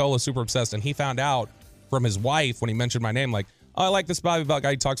big Tola, super obsessed, and he found out from his wife when he mentioned my name, like, oh, I like this Bobby Belt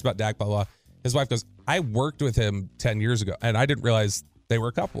guy. He talks about Dak, blah, blah. His wife goes, I worked with him 10 years ago, and I didn't realize they were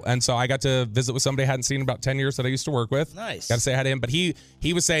a couple. And so I got to visit with somebody I hadn't seen in about 10 years that I used to work with. Nice. Got to say hi to him. But he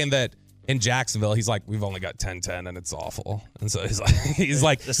was saying that in Jacksonville, he's like, we've only got 1010 and it's awful. And so he's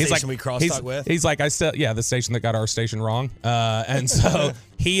like, the station we crosstalk with. He's like, the station that got our station wrong. And so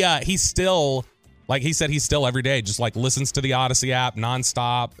he's still, like he said, he's still every day just like listens to the Odyssey app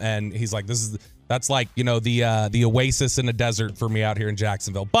nonstop. And he's like, that's like, you know, the oasis in a desert for me out here in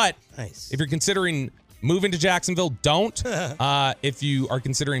Jacksonville. But if you're considering moving to Jacksonville, don't. If you are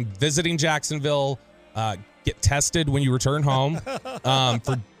considering visiting Jacksonville, get tested when you return home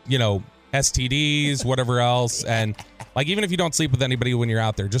for, you know, STDs, whatever else. And like, even if you don't sleep with anybody when you're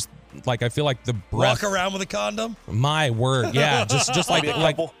out there, just like, I feel like the breath. Walk around with a condom? My word. Yeah. Just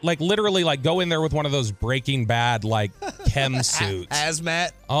like literally like go in there with one of those Breaking Bad, like chem suits.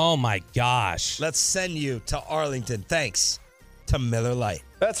 Hazmat. Oh my gosh. Let's send you to Arlington. Thanks to Miller Lite.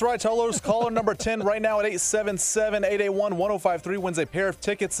 That's right, Tolos. Caller number 10 right now at 877-881-1053 wins a pair of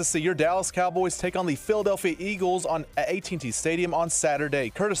tickets to see your Dallas Cowboys take on the Philadelphia Eagles at AT&T Stadium on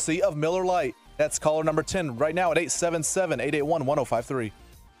Saturday, courtesy of Miller Lite. That's caller number 10 right now at 877-881-1053.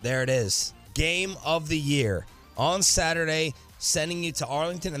 There it is. Game of the year on Saturday, sending you to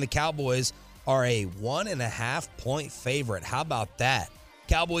Arlington, and the Cowboys are a 1.5-point favorite. How about that?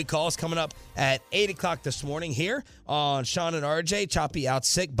 Cowboy calls coming up at 8 o'clock this morning here on Sean and RJ. Choppy out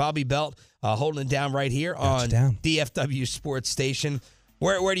sick. Bobby Belt holding it down right here on DFW Sports Station.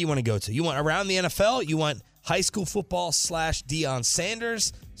 Where do you want to go to? You want around the NFL? You want high school football / Deion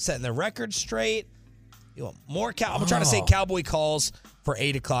Sanders setting the record straight? You want more? I'm trying to say Cowboy calls for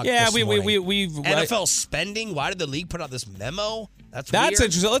 8 o'clock this morning. We've NFL spending? Why did the league put out this memo? That's weird.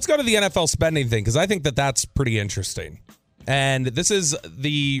 Interesting. Let's go to the NFL spending thing, because I think that's pretty interesting. And this is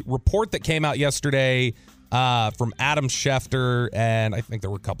the report that came out yesterday from Adam Schefter, and I think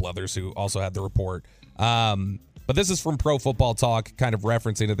there were a couple others who also had the report. But this is from Pro Football Talk, kind of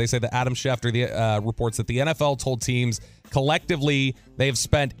referencing it. They say that Adam Schefter reports that the NFL told teams collectively they have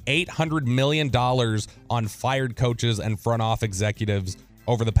spent $800 million on fired coaches and front office executives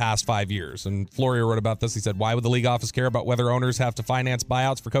over the past 5 years. And Florio wrote about this. He said, why would the league office care about whether owners have to finance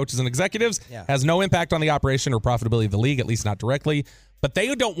buyouts for coaches and executives? Yeah. Has no impact on the operation or profitability of the league, at least not directly. But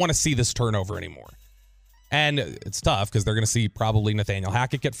they don't want to see this turnover anymore. And it's tough because they're going to see probably Nathaniel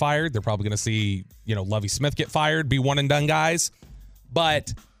Hackett get fired. They're probably going to see, Lovie Smith get fired, be one and done guys.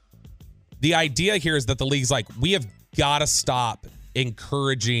 But the idea here is that the league's like, we have got to stop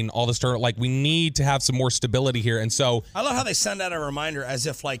encouraging all this turnover. Like, we need to have some more stability here. And so I love how they send out a reminder as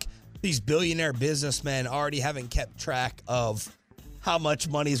if like these billionaire businessmen already haven't kept track of how much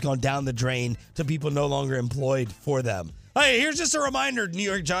money has gone down the drain to people no longer employed for them. Hey, here's just a reminder, New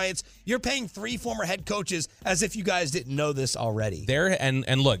York Giants, you're paying 3 former head coaches as if you guys didn't know this already.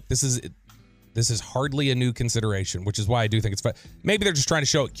 And look, this is hardly a new consideration, which is why I do think it's fun. Maybe they're just trying to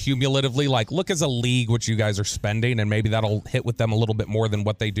show it cumulatively, like, look as a league what you guys are spending, and maybe that'll hit with them a little bit more than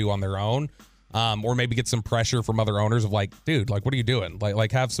what they do on their own. Or maybe get some pressure from other owners of like, dude, like, what are you doing?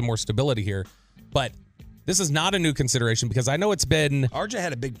 Like have some more stability here. But this is not a new consideration because I know it's been... RJ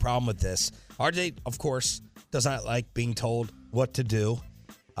had a big problem with this. RJ, of course, does not like being told what to do.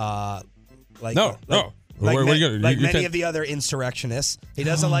 Like many of the other insurrectionists. He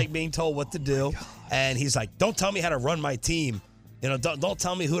doesn't like being told what to do. And he's like, don't tell me how to run my team. You know, don't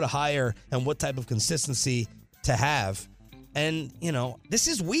tell me who to hire and what type of consistency to have. And, you know, this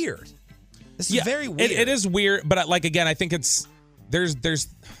is weird. This is very weird. It is weird, but like, again, I think there's the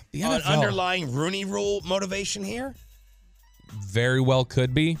NFL. Underlying Rooney Rule motivation here? Very well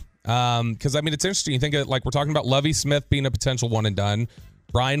could be. Because, I mean, it's interesting. You think of, like, we're talking about Lovie Smith being a potential one and done.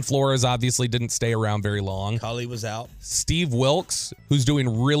 Brian Flores obviously didn't stay around very long. Cully was out. Steve Wilkes, who's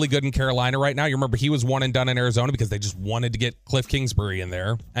doing really good in Carolina right now. You remember he was one and done in Arizona because they just wanted to get Cliff Kingsbury in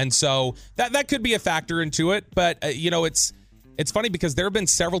there. And so that could be a factor into it. But, you know, it's funny because there have been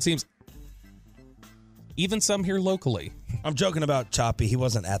several teams, even some here locally. I'm joking about Choppy. He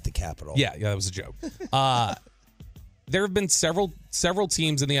wasn't at the Capitol. Yeah, that was a joke. There have been several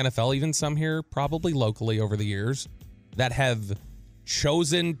teams in the NFL, even some here, probably locally over the years, that have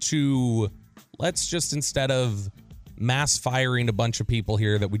chosen to, let's just, instead of mass firing a bunch of people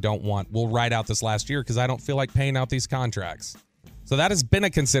here that we don't want, we'll ride out this last year because I don't feel like paying out these contracts. So that has been a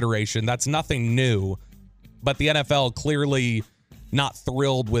consideration. That's nothing new. But the NFL clearly not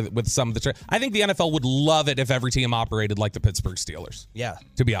thrilled with some of the... I think the NFL would love it if every team operated like the Pittsburgh Steelers. Yeah.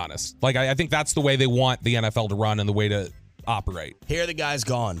 To be honest. Like, I think that's the way they want the NFL to run and the way to operate. Here the guy's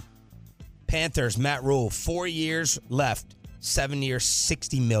gone. Panthers, Matt Rule, 4 years left. 7 years,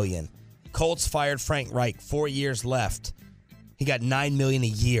 $60 million. Colts fired Frank Reich, 4 years left. He got $9 million a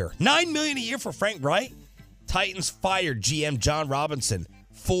year. $9 million a year for Frank Reich? Titans fired GM John Robinson,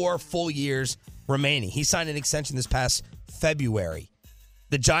 4 full years remaining. He signed an extension this past February.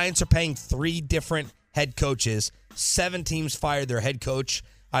 The Giants are paying 3 different head coaches. 7 teams fired their head coach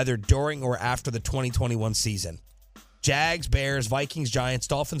either during or after the 2021 season. Jags, Bears, Vikings, Giants,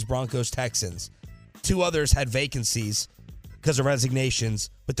 Dolphins, Broncos, Texans. 2 others had vacancies because of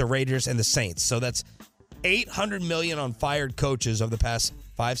resignations with the Raiders and the Saints. So that's $800 million on fired coaches over the past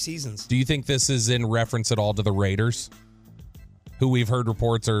 5 seasons. Do you think this is in reference at all to the Raiders, who we've heard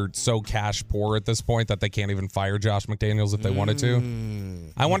reports are so cash poor at this point that they can't even fire Josh McDaniels if they wanted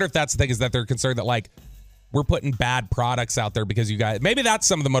to? I wonder if that's the thing, is that they're concerned that, like, we're putting bad products out there because you guys, maybe that's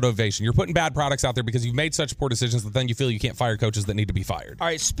some of the motivation. You're putting bad products out there because you've made such poor decisions that then you feel you can't fire coaches that need to be fired. All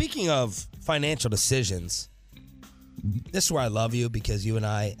right, speaking of financial decisions, this is where I love you because you and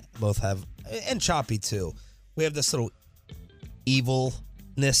I both have, and Choppy too, we have this little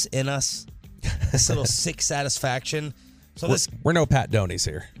evilness in us, this little sick satisfaction. So we're no Pat Doneys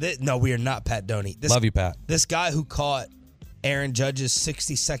here. No, we are not Pat Doney. Love you, Pat. This guy who caught Aaron Judge's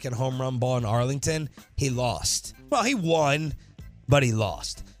 60-second home run ball in Arlington, he lost. Well, he won, but he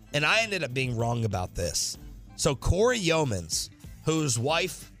lost. And I ended up being wrong about this. So Corey Yeomans, whose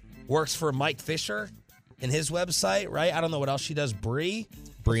wife works for Mike Fisher in his website, right? I don't know what else she does. Bree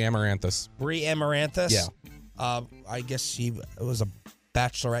Amaranthus. Bree Amaranthus. Yeah. I guess she was a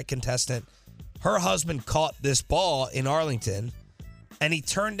Bachelorette contestant. Her husband caught this ball in Arlington, and he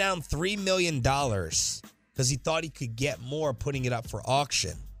turned down $3 million because he thought he could get more putting it up for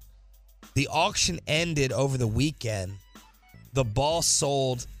auction. The auction ended over the weekend. The ball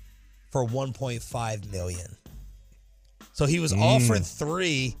sold for $1.5 million. So he was offered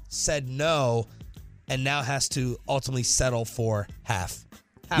 3, said no, and now has to ultimately settle for half.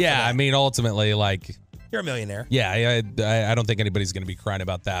 Yeah, I mean, ultimately, like... You're a millionaire. Yeah, I don't think anybody's going to be crying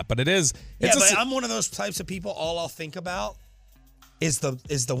about that, but it is. Yeah, but I'm one of those types of people. All I'll think about is the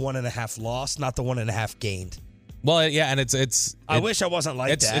 1.5 loss, not the 1.5 gained. Well, yeah, and it's. I wish I wasn't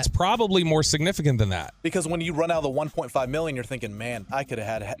like that. It's probably more significant than that. Because when you run out of the 1.5 million, you're thinking, man, I could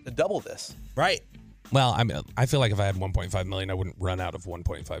have had double this. Right. Well, I mean, I feel like if I had 1.5 million, I wouldn't run out of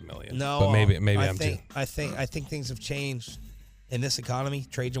 1.5 million. No, but maybe I'm too. I think things have changed in this economy.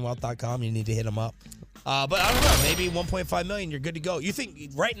 TrajanWealth.com. You need to hit them up. But I don't know. Maybe 1.5 million, you're good to go. You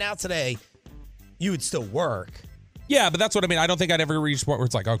think right now today, you would still work? Yeah, but that's what I mean. I don't think I'd ever reach a point where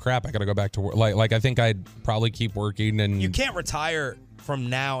it's like, oh crap, I got to go back to work. Like I think I'd probably keep working. And you can't retire from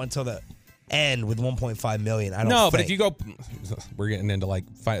now until the end with $1.5 million. I don't No, think. but if you go, we're getting into like,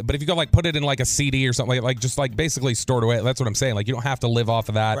 but if you go like put it in like a CD or something like just like basically stored away. That's what I'm saying. Like you don't have to live off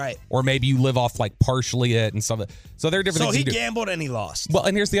of that, Right. Or maybe you live off like partially it and stuff. So there are different So things. he you do. gambled and he lost. Well,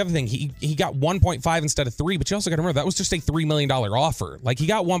 and here's the other thing. He got 1.5 instead of 3, but you also got to remember that was just a $3 million offer. Like he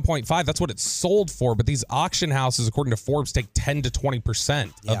got 1.5. That's what it sold for. But these auction houses, according to Forbes, take 10 to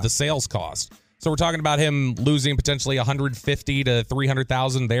 20% of the sales cost. So we're talking about him losing potentially $150,000 to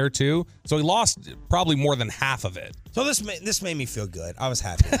 $300,000 there too. So he lost probably more than half of it. So this made me feel good. I was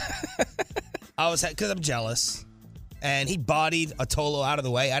happy. Because I'm jealous. And he bodied a Tolo out of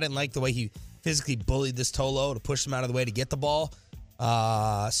the way. I didn't like the way he physically bullied this Tolo to push him out of the way to get the ball.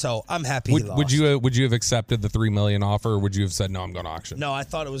 So I'm happy he lost. Would you have accepted the $3 million offer, or would you have said no? I'm going to auction. No, I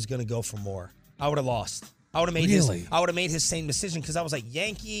thought it was going to go for more. I would have lost. I would have made his same decision because I was like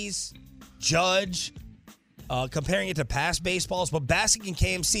Yankees, Judge, comparing it to past baseballs. But Bassick and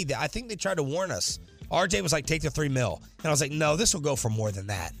KMC, I think they tried to warn us. RJ was like, take the $3 million. And I was like, no, this will go for more than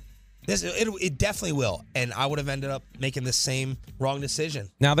that. It definitely will. And I would have ended up making the same wrong decision.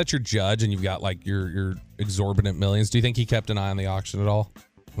 Now that you're Judge and you've got like your exorbitant millions, do you think he kept an eye on the auction at all?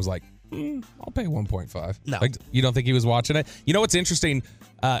 Was like, I'll pay 1.5. No. Like, you don't think he was watching it? You know what's interesting?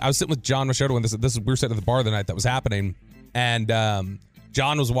 I was sitting with John Machado when we were sitting at the bar the night that was happening, and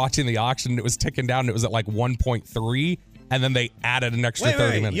John was watching the auction, and it was ticking down, and it was at like 1.3, and then they added an extra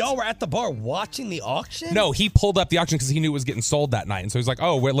 30 minutes. Y'all were at the bar watching the auction? No, he pulled up the auction because he knew it was getting sold that night, and so he's like,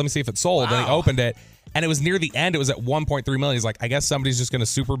 oh, wait, let me see if it's sold, and he opened it, and it was near the end. It was at 1.3 million. He's like, I guess somebody's just going to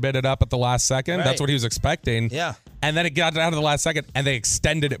super bid it up at the last second. Right. That's what he was expecting. Yeah. And then it got down to the last second, and they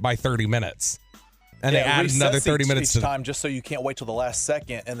extended it by 30 minutes. And they added another 30 minutes each time just so you can't wait till the last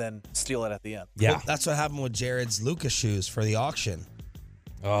second and then steal it at the end. Yeah. Well, that's what happened with Jared's Lucas shoes for the auction.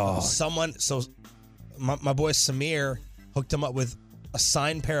 Oh. My boy Samir hooked him up with a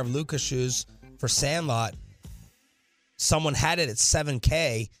signed pair of Lucas shoes for Sandlot. Someone had it at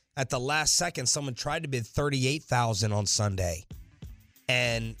 $7,000. At the last second, someone tried to bid $38,000 on Sunday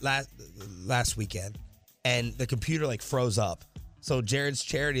and last weekend, and the computer like froze up. So Jared's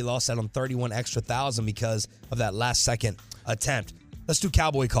charity lost out on $31,000 extra because of that last second attempt. Let's do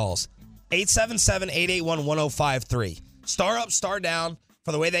Cowboy calls. 877-881-1053. Star up, star down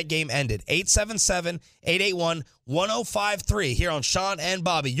for the way that game ended. 877-881-1053 here on Sean and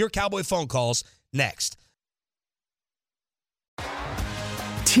Bobby. Your Cowboy phone calls next.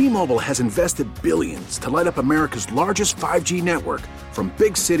 T-Mobile has invested billions to light up America's largest 5G network, from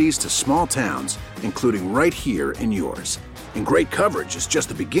big cities to small towns, including right here in yours. And great coverage is just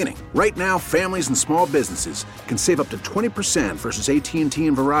the beginning. Right now, families and small businesses can save up to 20% versus AT&T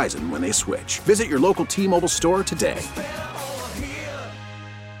and Verizon when they switch. Visit your local T-Mobile store today.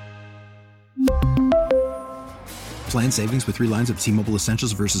 Plan savings with 3 lines of T-Mobile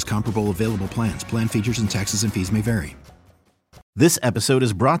Essentials versus comparable available plans. Plan features and taxes and fees may vary. This episode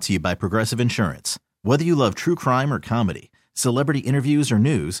is brought to you by Progressive Insurance. Whether you love true crime or comedy, celebrity interviews or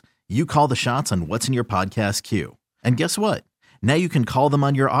news, you call the shots on what's in your podcast queue. And guess what? Now you can call them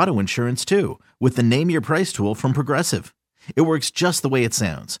on your auto insurance too with the Name Your Price tool from Progressive. It works just the way it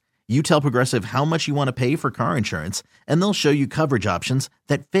sounds. You tell Progressive how much you want to pay for car insurance, and they'll show you coverage options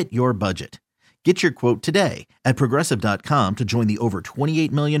that fit your budget. Get your quote today at Progressive.com to join the over 28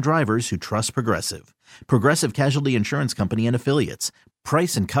 million drivers who trust Progressive. Progressive Casualty Insurance Company and Affiliates.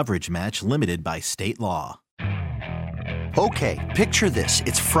 Price and coverage match limited by state law. Okay, picture this.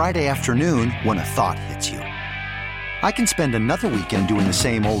 It's Friday afternoon when a thought hits you. I can spend another weekend doing the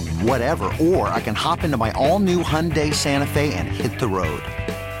same old whatever, or I can hop into my all-new Hyundai Santa Fe and hit the road.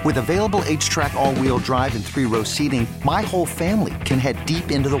 With available H-Track all-wheel drive and 3-row seating, my whole family can head deep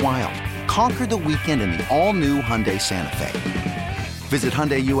into the wild. Conquer the weekend in the all-new Hyundai Santa Fe. Visit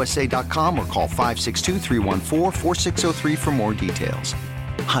HyundaiUSA.com or call 562-314-4603 for more details.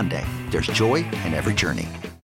 Hyundai, there's joy in every journey.